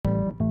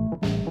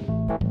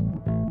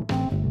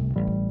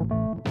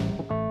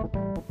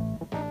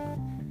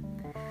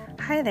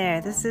Hi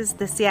there, this is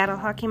the Seattle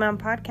Hockey Mom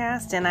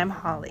Podcast, and I'm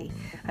Holly.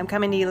 I'm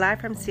coming to you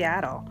live from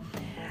Seattle.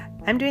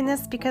 I'm doing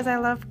this because I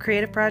love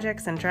creative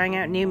projects and trying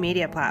out new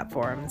media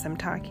platforms. I'm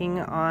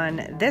talking on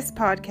this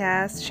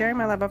podcast, sharing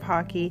my love of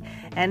hockey,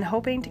 and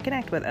hoping to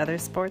connect with other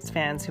sports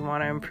fans who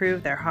want to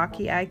improve their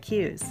hockey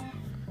IQs.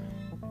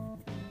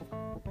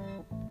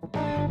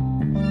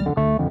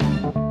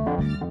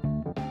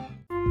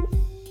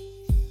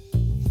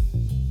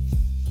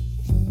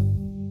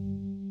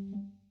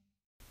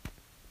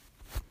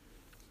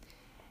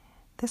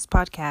 This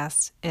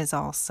podcast is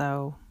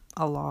also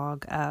a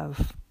log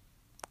of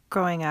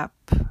growing up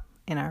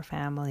in our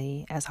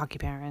family as hockey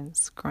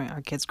parents,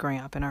 our kids growing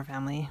up in our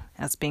family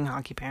as being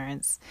hockey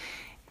parents.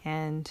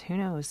 And who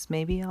knows,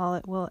 maybe all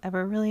it will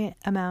ever really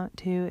amount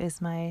to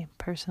is my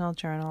personal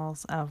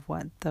journals of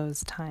what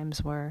those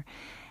times were.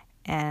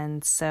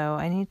 And so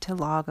I need to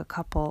log a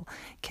couple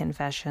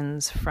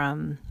confessions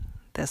from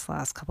this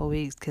last couple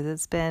weeks because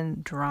it's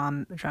been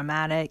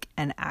dramatic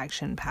and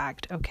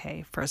action-packed.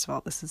 Okay, first of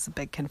all, this is a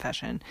big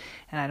confession,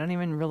 and I don't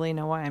even really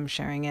know why I'm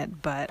sharing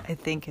it, but I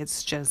think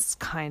it's just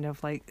kind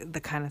of like the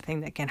kind of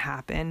thing that can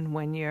happen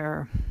when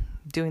you're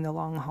doing the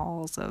long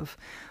hauls of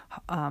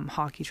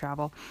hockey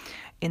travel.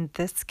 In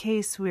this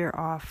case, we're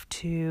off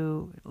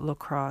to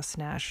lacrosse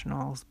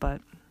nationals,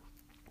 but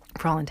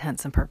for all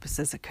intents and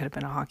purposes, it could have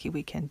been a hockey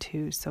weekend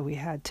too, so we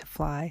had to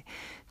fly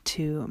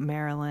to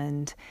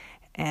Maryland.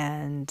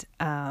 And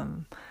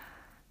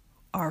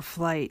our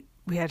flight,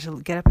 we had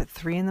to get up at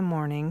 3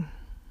 a.m,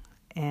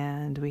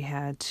 and we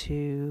had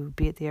to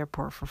be at the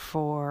airport for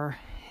 4,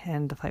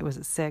 and the flight was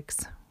at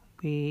 6.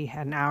 We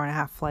had an hour and a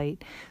half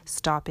flight,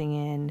 stopping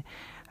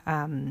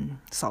in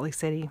Salt Lake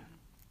City,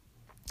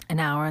 an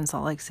hour in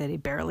Salt Lake City,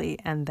 barely,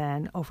 and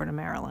then over to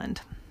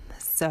Maryland.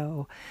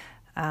 So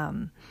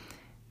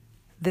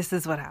this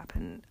is what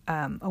happened.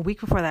 A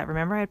week before that,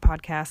 remember I had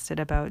podcasted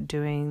about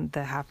doing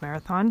the half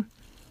marathon?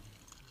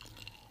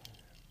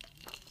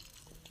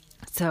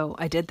 So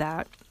I did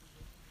that.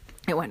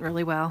 It went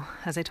really well.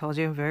 As I told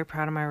you, I'm very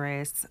proud of my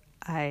race.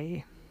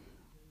 I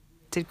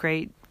did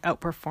great,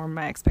 outperformed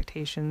my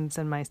expectations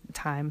and my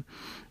time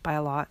by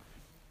a lot.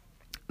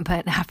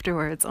 But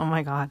afterwards, oh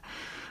my God,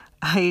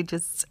 I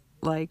just,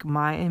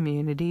 my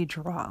immunity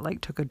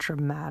took a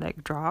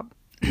dramatic drop.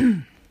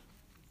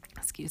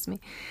 Excuse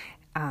me.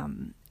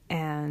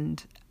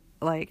 And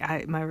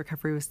my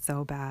recovery was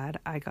so bad.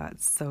 I got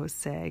so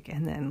sick,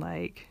 and then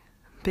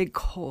big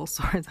cold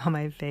sores on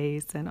my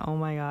face, and oh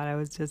my God, I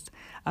was just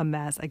a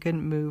mess. I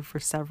couldn't move for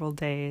several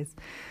days.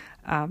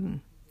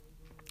 And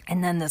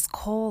then this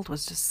cold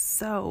was just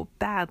so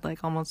bad,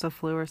 almost a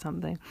flu or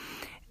something.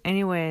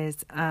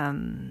 Anyways,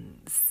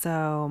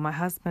 so my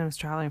husband was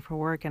traveling for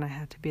work, and I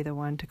had to be the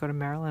one to go to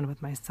Maryland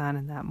with my son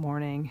in that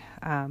morning,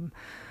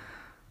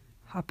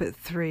 up at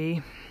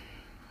 3.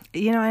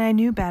 And I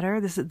knew better.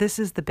 This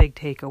is the big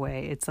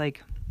takeaway. It's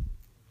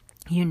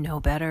you know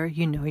better.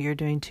 You know you're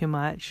doing too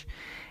much.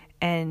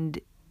 And,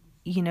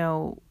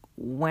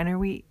 when are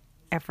we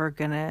ever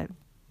going to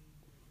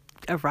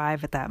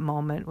arrive at that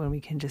moment when we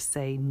can just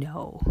say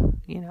no?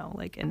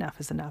 Enough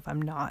is enough.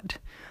 I'm not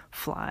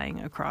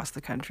flying across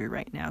the country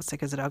right now,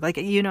 sick as a dog.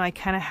 I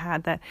kind of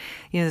had that,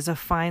 there's a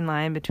fine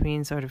line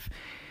between sort of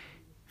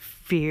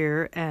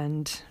fear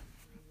and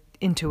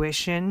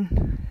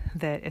intuition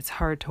that it's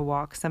hard to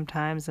walk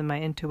sometimes. And my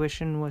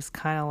intuition was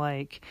kind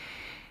of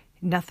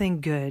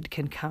nothing good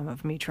can come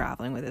of me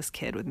traveling with this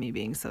kid, with me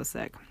being so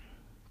sick.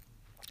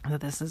 So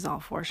this is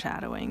all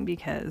foreshadowing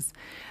because,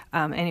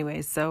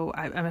 anyways, so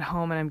I'm at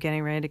home and I'm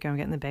getting ready to go. I'm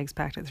getting the bags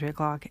packed at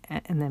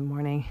 3:00 in the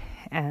morning,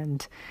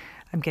 and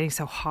I'm getting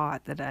so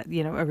hot that,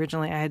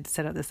 originally I had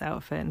set up this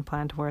outfit and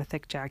planned to wear a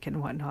thick jacket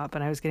and whatnot,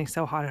 but I was getting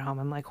so hot at home.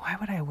 I'm why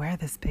would I wear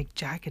this big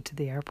jacket to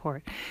the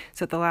airport?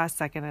 So at the last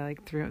second, I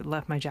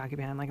left my jacket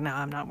behind. I'm no,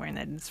 I'm not wearing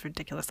that. It's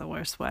ridiculous. I'll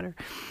wear a sweater.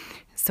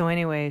 So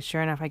anyway,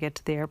 sure enough, I get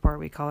to the airport.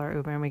 We call our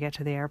Uber and we get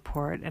to the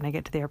airport, and I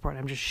get to the airport.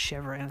 I'm just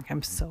shivering.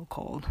 I'm so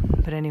cold.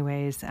 But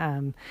anyways,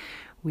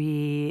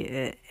 we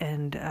get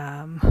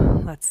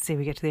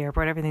to the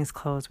airport. Everything's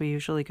closed. We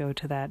usually go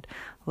to that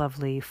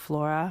lovely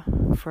Flora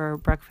for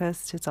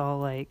breakfast. It's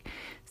all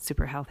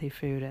super healthy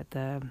food at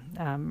the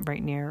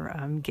right near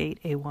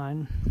Gate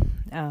A1.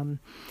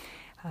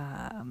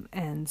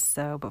 And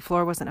so, but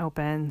Flora wasn't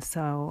open.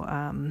 So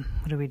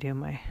what do we do?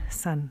 My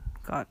son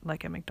got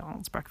a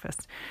McDonald's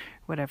breakfast,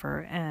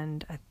 whatever.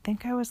 And I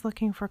think I was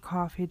looking for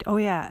coffee. Oh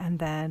yeah, and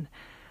then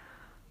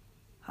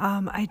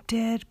I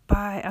did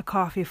buy a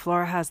coffee.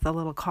 Flora has the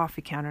little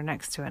coffee counter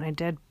next to it, and I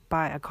did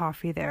buy a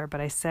coffee there, but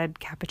I said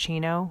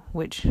cappuccino,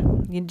 which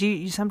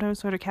you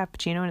sometimes order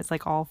cappuccino and it's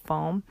all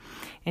foam.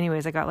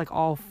 Anyways, I got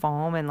all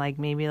foam and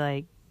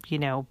maybe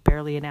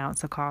barely an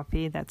ounce of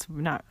coffee. That's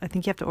not, I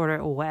think you have to order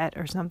it wet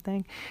or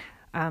something.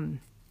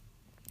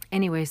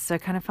 Anyways, so I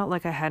kind of felt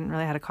like I hadn't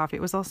really had a coffee.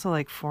 It was also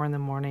 4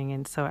 a.m,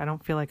 and so I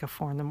don't feel like a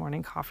 4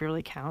 a.m. coffee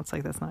really counts.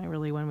 That's not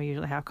really when we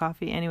usually have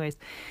coffee. Anyways,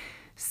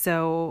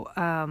 So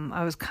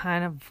I was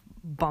kind of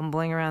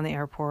bumbling around the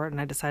airport,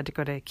 and I decided to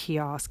go to a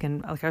kiosk,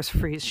 and like I was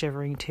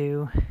shivering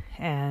too.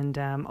 And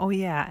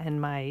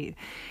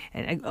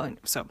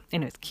so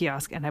anyways,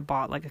 kiosk, and I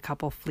bought like a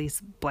couple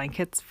fleece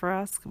blankets for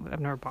us. I've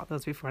never bought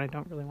those before, and I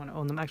don't really want to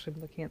own them. Actually,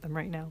 I'm looking at them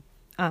right now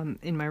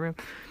in my room.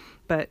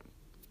 But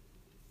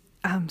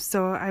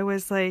so I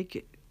was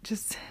like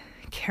just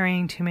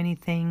carrying too many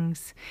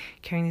things,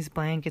 carrying these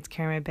blankets,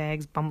 carrying my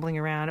bags, bumbling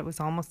around. It was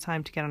almost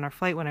time to get on our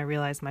flight when I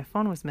realized my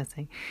phone was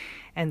missing.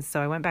 And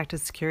so I went back to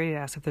security to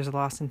ask if there's a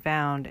lost and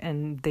found,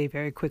 and they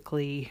very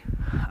quickly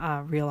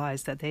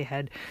realized that they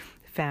had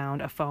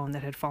found a phone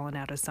that had fallen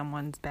out of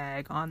someone's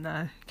bag on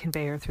the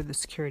conveyor through the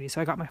security.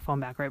 So I got my phone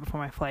back right before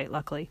my flight,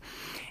 luckily.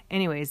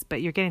 Anyways,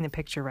 but you're getting the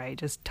picture, right?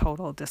 Just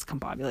total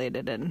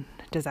discombobulated and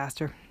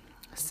disaster.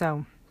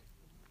 So,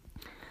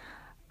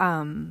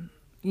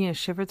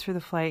 shivered through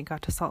the flight,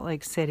 got to Salt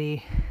Lake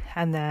City,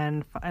 and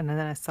then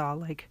I saw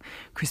like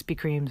Krispy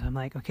Kremes. I'm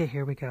like, okay,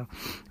 here we go.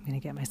 I'm going to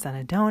get my son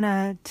a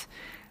donut.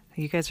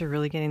 You guys are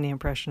really getting the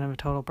impression of a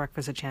total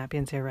breakfast of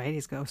champions here, right?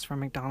 He goes from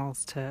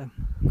McDonald's to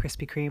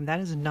Krispy Kreme. That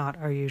is not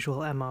our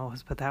usual MO,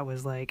 but that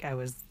was like, I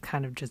was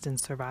kind of just in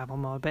survival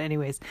mode. But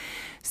anyways,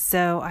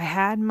 so I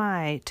had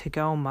my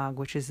to-go mug,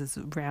 which is this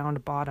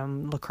round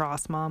bottom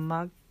lacrosse mom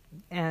mug,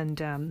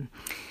 and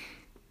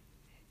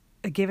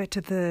I gave it to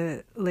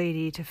the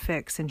lady to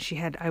fix,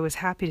 and I was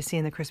happy to see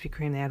in the Krispy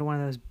Kreme, they had one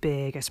of those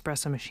big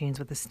espresso machines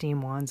with the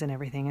steam wands and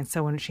everything. And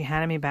so when she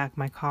handed me back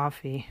my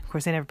coffee, of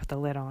course they never put the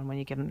lid on when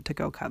you get them a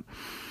to-go cup,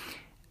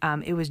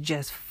 it was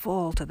just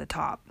full to the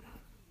top,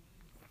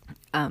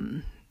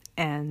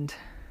 and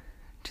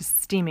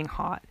just steaming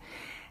hot.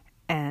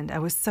 And I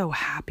was so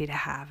happy to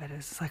have it. It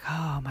was like,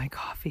 oh, my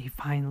coffee,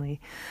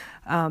 finally.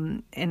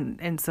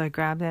 And so I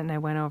grabbed it, and I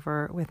went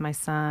over with my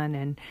son,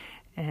 and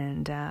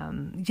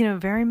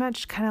very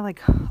much kind of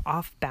like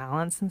off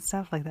balance and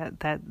stuff like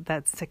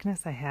that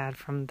sickness I had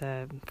from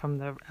the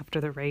after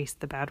the race,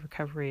 the bad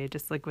recovery, it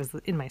just like was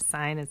in my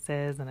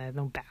sinuses, and I had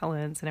no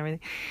balance and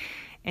everything.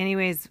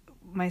 Anyways,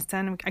 my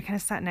son, I kind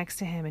of sat next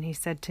to him, and he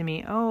said to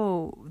me,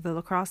 oh, the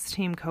lacrosse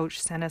team coach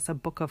sent us a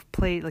book of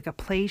play, like a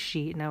play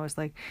sheet. And I was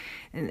like,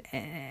 and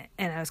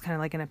I was kind of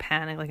like in a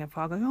panic, like a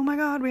fog, like, oh my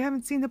God, we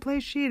haven't seen the play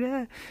sheet.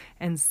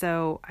 And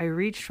so I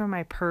reached for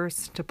my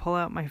purse to pull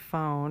out my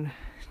phone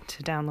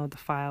to download the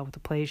file with the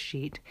play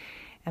sheet,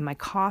 and my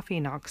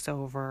coffee knocks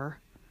over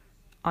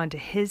onto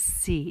his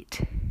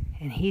seat,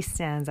 and he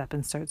stands up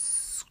and starts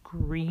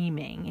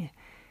screaming.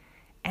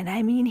 And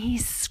I mean,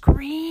 he's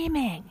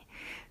screaming.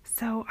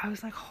 So I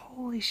was like,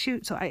 holy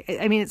shoot. So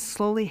I mean, it's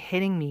slowly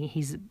hitting me.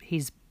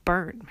 He's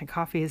burnt. My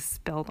coffee is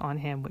spilled on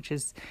him, which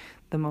is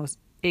the most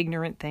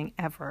ignorant thing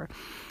ever.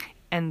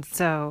 And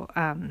so,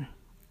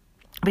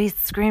 but he's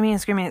screaming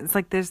and screaming. It's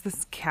like there's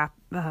this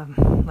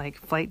like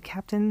flight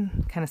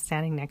captain kind of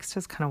standing next to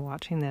us, kind of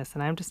watching this.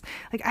 And I'm just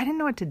like, I didn't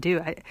know what to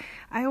do.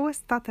 I always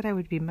thought that I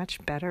would be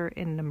much better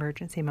in an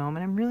emergency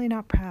moment. I'm really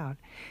not proud.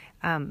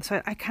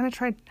 So I kind of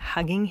tried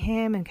hugging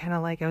him, and kind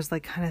of like, I was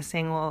like kind of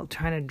saying, well,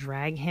 trying to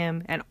drag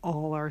him and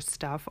all our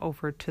stuff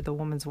over to the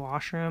woman's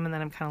washroom. And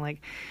then I'm kind of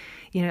like,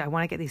 I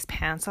want to get these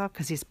pants off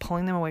because he's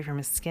pulling them away from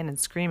his skin and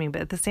screaming.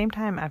 But at the same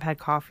time, I've had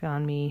coffee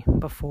on me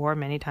before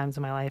many times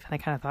in my life. And I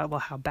kind of thought, well,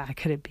 how bad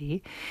could it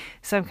be?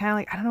 So I'm kind of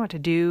like, I don't know what to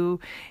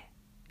do.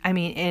 I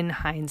mean, in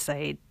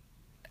hindsight,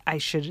 I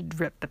should have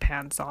ripped the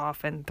pants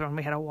off and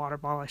we had a water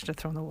bottle. I should have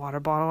thrown the water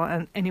bottle.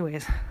 And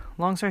anyways,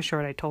 long story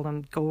short, I told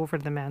him, go over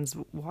to the men's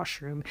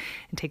washroom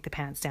and take the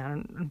pants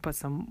down and put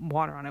some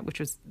water on it,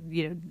 which was,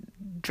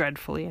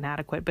 dreadfully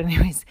inadequate. But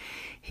anyways,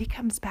 he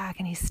comes back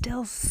and he's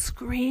still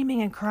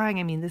screaming and crying.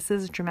 I mean, this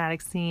is a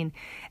dramatic scene.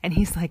 And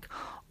he's like,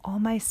 all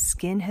my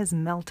skin has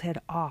melted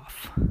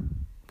off.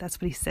 That's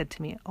what he said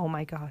to me. Oh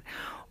my God.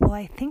 Well,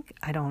 I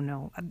don't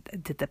know.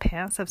 Did the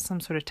pants have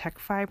some sort of tech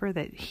fiber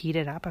that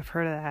heated up? I've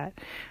heard of that.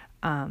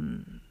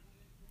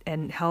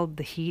 And held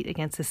the heat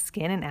against the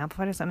skin and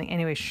amplified or something.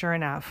 Anyway, sure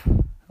enough,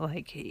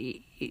 like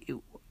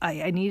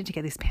I needed to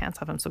get these pants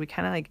off him. So we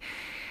kind of like,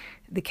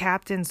 the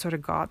captain sort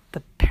of got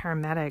the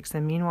paramedics,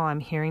 and meanwhile I'm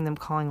hearing them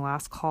calling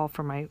last call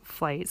for my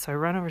flight. So I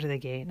run over to the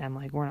gate, and I'm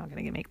like, we're not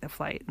going to make the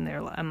flight. And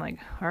I'm like,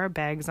 are our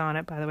bags on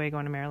it, by the way,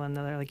 going to Maryland?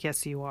 And they're like,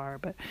 yes, you are,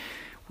 but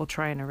we'll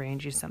try and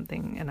arrange you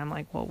something. And I'm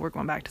like, well, we're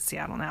going back to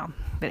Seattle now.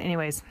 But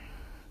anyways,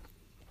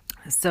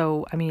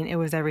 so, I mean, it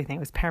was everything. It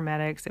was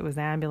paramedics, it was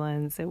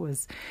ambulance, it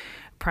was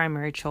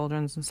primary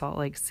children's in Salt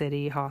Lake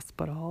City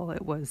hospital.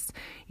 It was,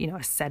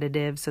 a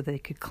sedative so they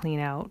could clean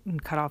out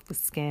and cut off the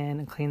skin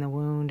and clean the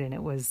wound. And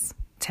it was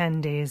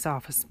 10 days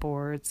off of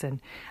sports.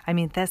 And I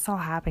mean, this all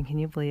happened. Can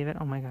you believe it?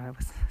 Oh my God, it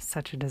was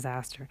such a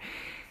disaster.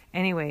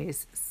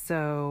 Anyways,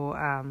 so,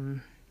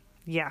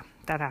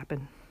 that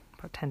happened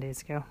about 10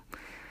 days ago.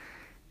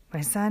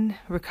 My son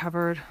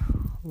recovered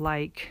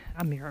like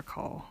a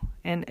miracle.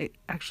 And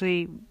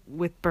actually,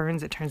 with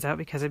burns, it turns out,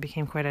 because I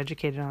became quite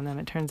educated on them,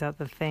 it turns out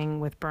the thing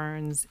with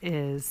burns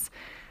is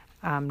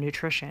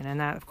nutrition. And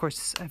that, of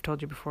course, I've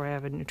told you before, I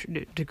have a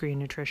degree in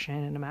nutrition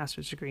and a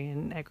master's degree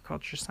in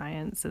agriculture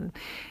science.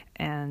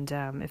 And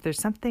if there's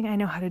something I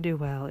know how to do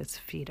well, it's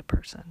feed a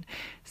person.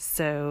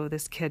 So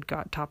this kid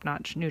got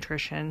top-notch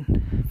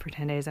nutrition for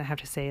 10 days. I have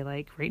to say,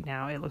 like, right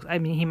now,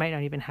 he might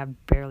not even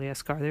have barely a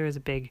scar. There is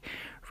a big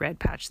red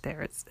patch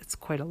there. It's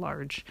quite a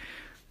large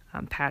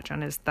patch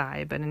on his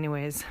thigh. But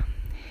anyways,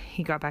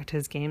 he got back to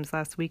his games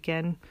last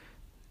weekend,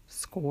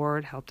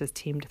 scored, helped his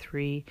team to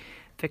 3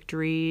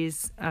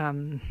 victories.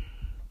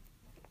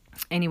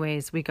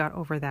 Anyways, we got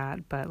over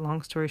that. But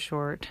long story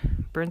short,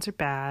 burns are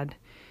bad.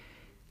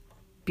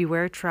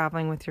 Beware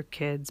traveling with your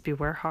kids.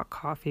 Beware hot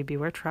coffee.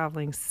 Beware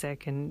traveling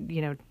sick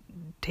and,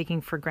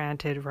 taking for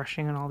granted,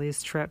 rushing on all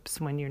these trips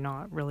when you're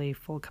not really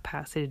full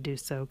capacity to do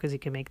so, because you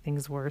can make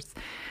things worse.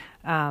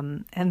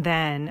 And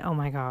then, oh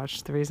my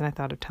gosh, the reason I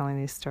thought of telling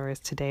these stories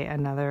today,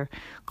 another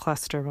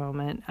cluster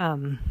moment.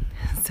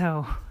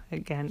 So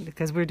again,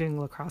 because we're doing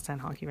lacrosse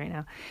and hockey right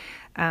now.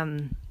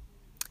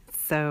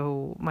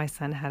 So my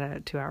son had a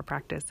 2-hour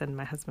practice, and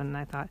my husband and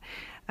I thought,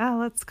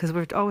 because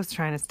we're always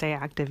trying to stay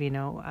active,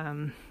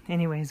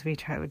 anyways, we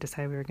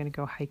decided we were going to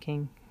go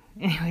hiking.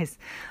 Anyways,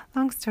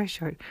 long story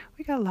short,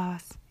 we got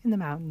lost in the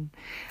mountain.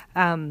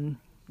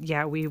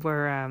 We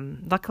were,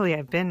 luckily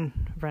I've been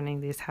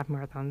running this half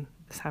marathon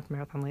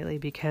lately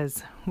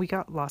because we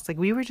got lost. Like,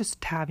 we were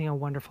just having a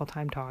wonderful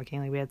time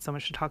talking. Like, we had so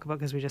much to talk about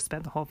because we just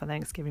spent the whole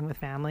Thanksgiving with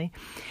family.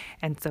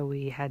 And so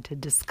we had to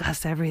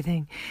discuss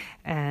everything.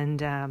 And,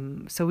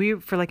 so we,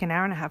 for like an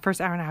hour and a half, first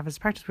hour and a half of this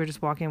practice, we were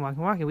just walking.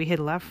 We had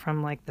left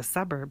from like the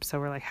suburbs. So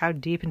we're like, how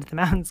deep into the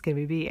mountains can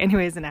we be?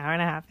 Anyways, an hour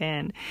and a half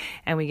in,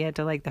 and we get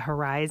to like the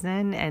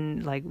horizon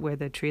and like where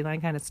the tree line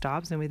kind of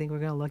stops. And we think we're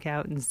going to look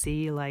out and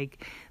see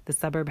like the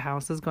suburb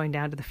houses going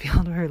down to the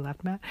field where we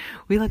left, Matt.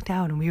 We looked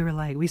out and we were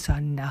like, we saw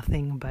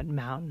nothing but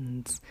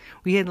mountains.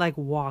 We had like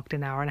walked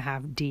an hour and a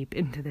half deep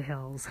into the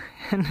hills,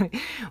 and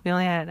we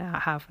only had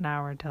half an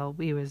hour until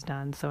we was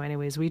done. So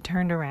anyways, we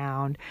turned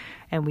around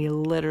and we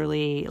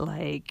literally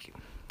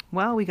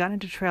we got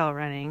into trail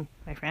running,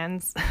 my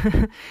friends.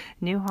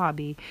 New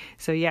hobby.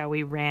 So yeah,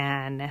 we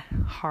ran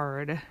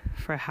hard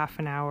for half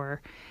an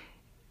hour.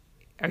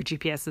 Our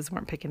GPSs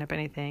weren't picking up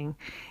anything,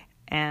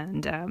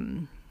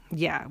 and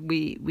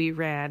we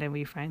ran, and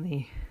we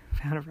finally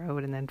found a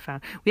road, and then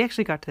we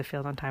actually got to the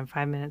field on time,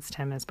 10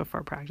 minutes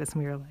before practice,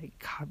 and we were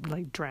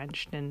like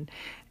drenched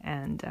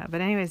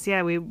but anyways,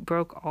 we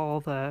broke all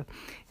the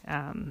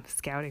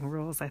scouting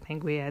rules. I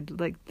think we had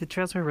the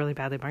trails were really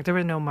badly marked. There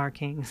were no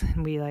markings,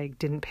 and we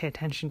didn't pay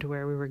attention to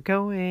where we were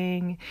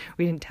going.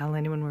 We didn't tell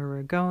anyone where we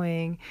were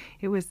going.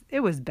 It was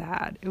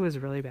bad. It was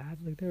really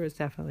bad. There was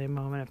definitely a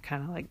moment of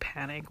kind of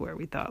panic where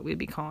we thought we'd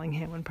be calling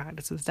him when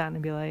practice was done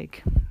and be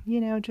like,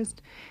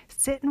 just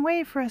sit and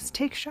wait for us to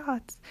take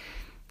shots.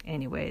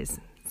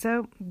 Anyways,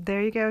 so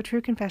there you go.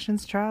 True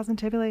confessions, trials, and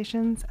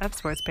tribulations of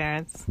sports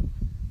parents.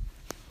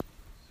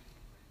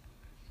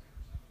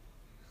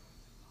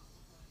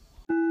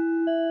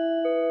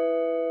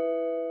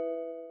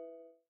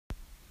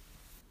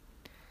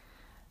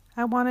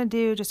 I want to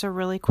do just a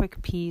really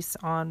quick piece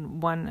on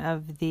one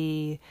of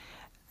the,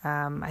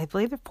 I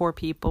believe 4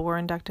 people were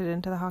inducted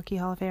into the Hockey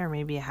Hall of Fame, or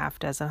maybe a half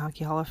dozen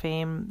Hockey Hall of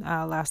Fame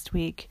last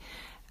week.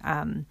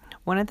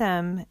 One of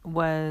them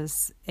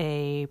was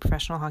a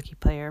professional hockey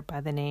player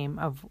by the name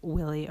of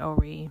Willie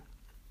O'Ree.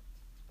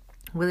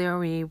 Willie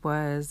O'Ree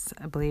was,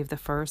 I believe, the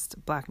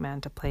first black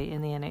man to play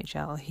in the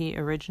NHL. He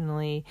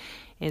originally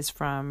is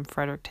from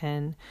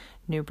Fredericton,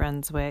 New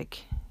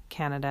Brunswick,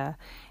 Canada,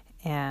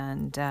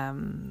 and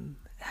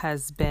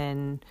has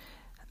been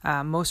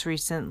most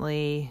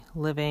recently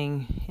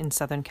living in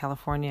Southern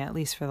California, at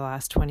least for the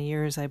last 20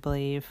 years, I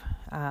believe.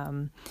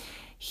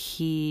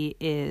 He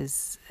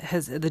has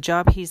the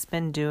job he's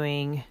been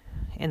doing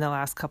in the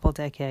last couple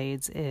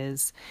decades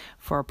is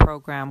for a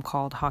program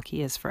called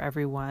Hockey is for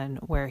Everyone,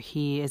 where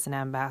he is an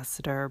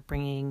ambassador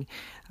bringing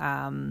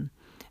the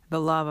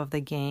love of the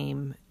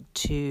game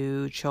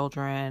to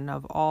children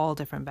of all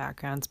different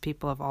backgrounds,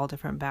 people of all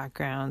different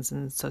backgrounds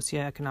and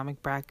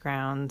socioeconomic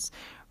backgrounds,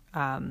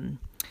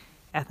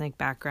 ethnic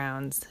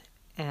backgrounds.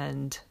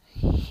 And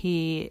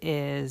he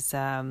is...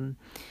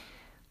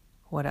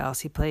 what else?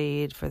 He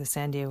played for the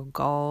San Diego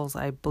Gulls.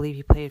 I believe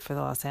he played for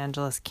the Los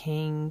Angeles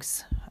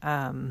Kings.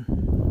 I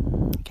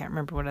can't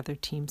remember what other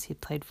teams he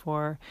played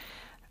for.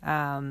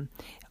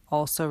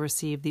 Also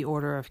received the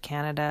Order of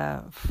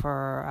Canada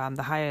for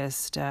the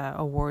highest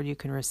award you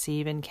can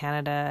receive in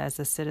Canada as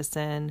a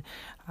citizen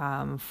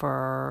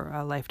for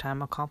a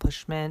lifetime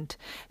accomplishment.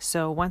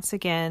 So once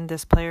again,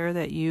 this player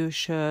that you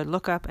should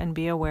look up and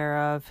be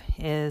aware of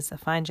is a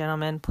fine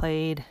gentleman,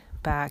 played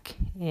back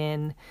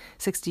in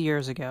 60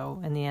 years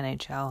ago in the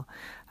NHL,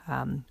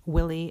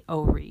 Willie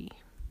O'Ree.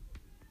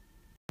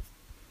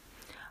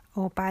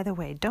 Oh, by the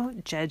way,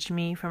 don't judge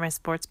me for my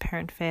sports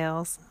parent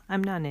fails.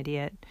 I'm not an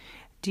idiot.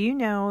 Do you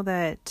know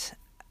that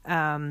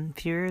a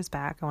few years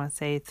back, I want to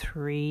say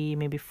 3,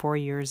 maybe 4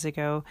 years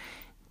ago,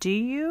 do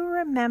you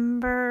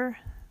remember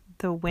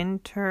the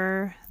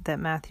winter that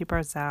Matthew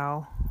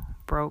Barzal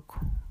broke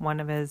one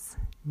of his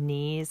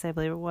knees, I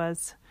believe it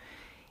was.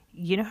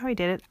 You know how he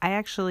did it? I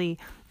actually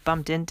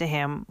bumped into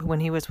him when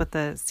he was with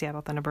the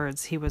Seattle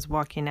Thunderbirds. He was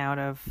walking out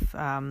of,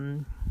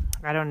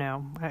 I don't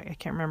know, I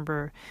can't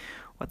remember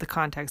what the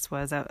context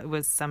was. It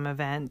was some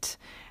event.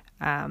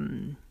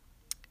 And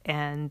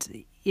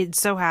it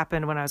so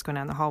happened when I was going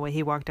down the hallway,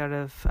 he walked out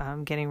of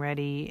getting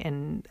ready,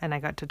 and I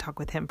got to talk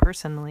with him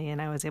personally,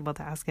 and I was able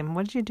to ask him,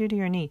 what did you do to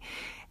your knee?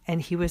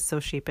 And he was so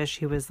sheepish.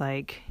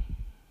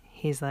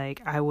 He's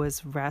like, I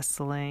was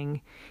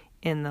wrestling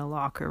in the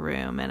locker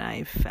room and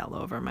I fell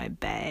over my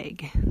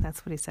bag.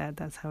 That's what he said.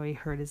 That's how he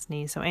hurt his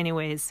knee. So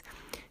anyways,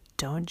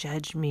 don't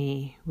judge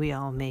me. We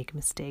all make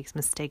mistakes.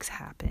 Mistakes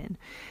happen.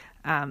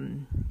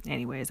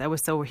 Anyways,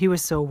 he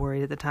was so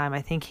worried at the time.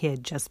 I think he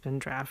had just been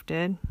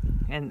drafted,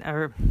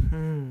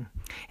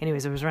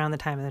 anyways, it was around the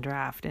time of the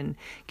draft. And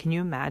can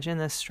you imagine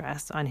the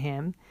stress on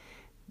him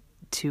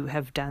to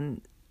have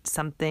done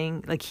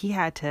something like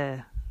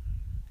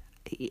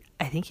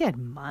I think he had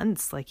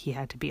months, like he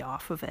had to be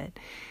off of it.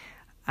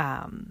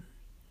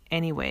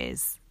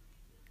 Anyways,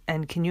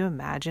 and can you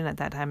imagine at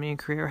that time in your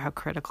career how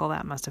critical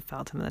that must have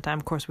felt to him at the time?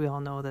 Of course, we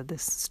all know that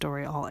this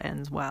story all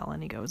ends well,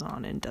 and he goes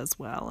on and does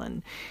well,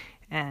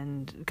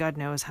 and God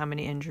knows how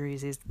many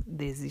injuries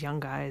these young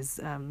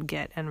guys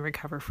get and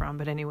recover from.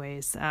 But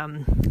anyways,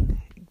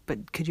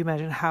 but could you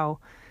imagine how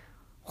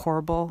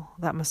horrible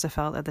that must have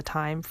felt at the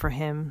time for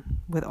him,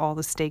 with all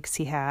the stakes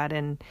he had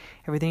and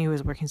everything he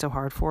was working so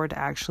hard for, to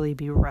actually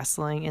be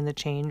wrestling in the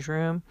change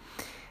room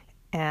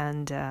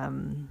and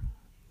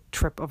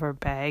trip over a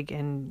bag,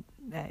 and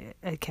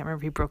I can't remember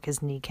if he broke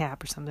his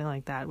kneecap or something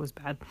like that. It was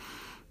bad.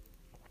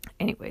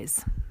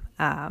 Anyways,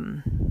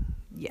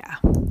 yeah,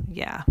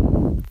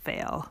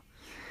 fail.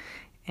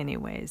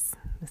 Anyways,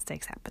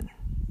 mistakes happen.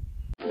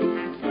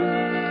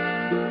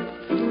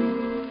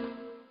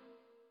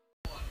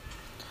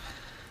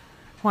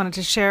 Wanted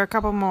to share a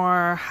couple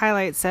more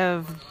highlights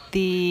of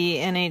the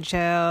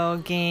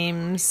NHL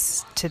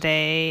games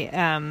today.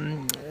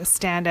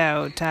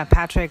 Standout,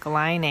 Patrick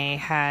Laine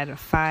had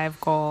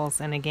 5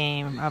 goals in a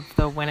game of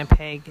the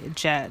Winnipeg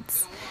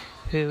Jets,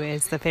 who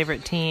is the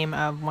favorite team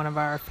of one of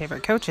our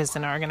favorite coaches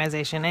in our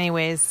organization.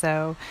 Anyways,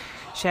 so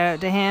shout out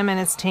to him and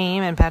his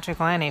team, and Patrick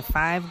Laine,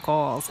 5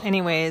 goals.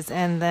 Anyways,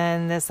 and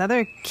then this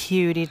other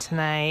cutie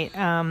tonight,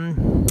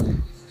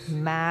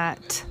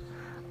 Matt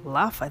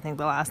Luff, I think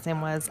the last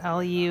name was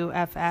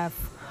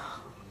Luff,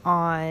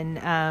 on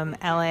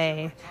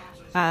LA,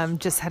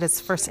 just had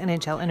his first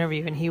NHL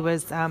interview, and he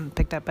was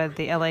picked up by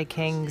the LA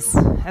Kings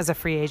as a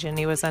free agent.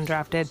 He was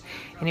undrafted.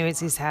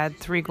 Anyways, he's had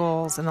 3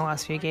 goals in the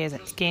last few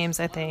games,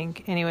 I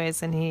think.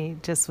 Anyways, and he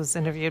just was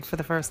interviewed for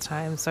the first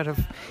time, sort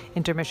of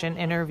intermission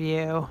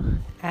interview,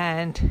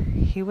 and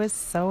he was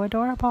so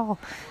adorable.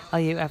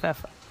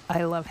 Luff,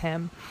 I love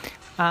him.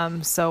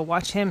 So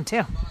watch him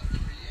too.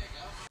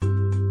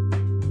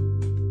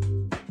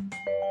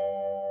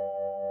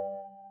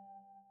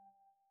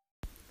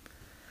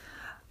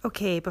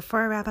 Okay,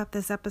 before I wrap up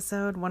this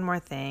episode, one more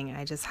thing.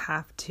 I just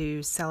have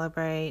to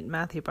celebrate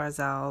Matthew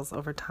Barzal's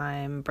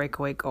overtime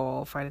breakaway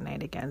goal Friday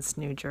night against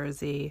New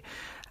Jersey.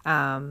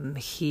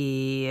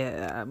 He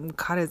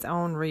caught his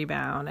own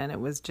rebound, and it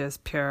was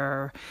just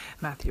pure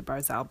Matthew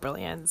Barzal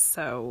brilliance.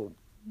 So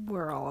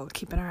we're all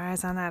keeping our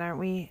eyes on that, aren't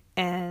we?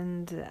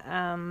 And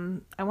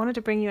I wanted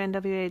to bring you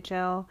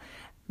NWHL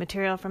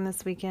material from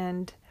this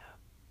weekend,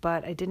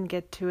 but I didn't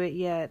get to it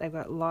yet. I've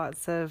got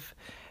lots of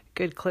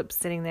good clips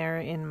sitting there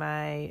in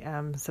my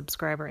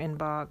subscriber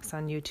inbox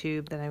on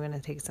YouTube that I'm going to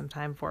take some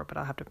time for, but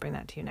I'll have to bring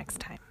that to you next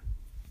time.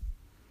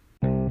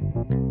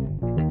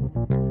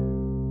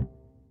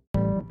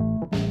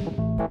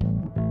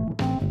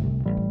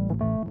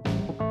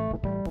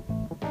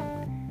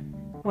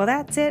 Well,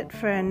 that's it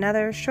for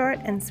another short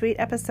and sweet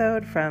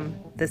episode from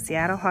the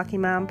Seattle Hockey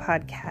Mom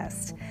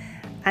podcast.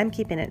 I'm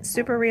keeping it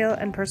super real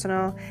and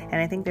personal,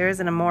 and I think there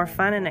isn't a more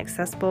fun and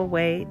accessible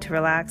way to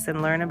relax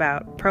and learn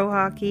about pro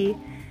hockey,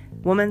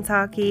 women's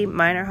hockey,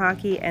 minor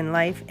hockey, and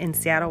life in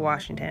Seattle,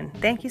 Washington.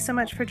 Thank you so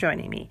much for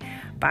joining me.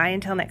 Bye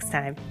until next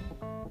time.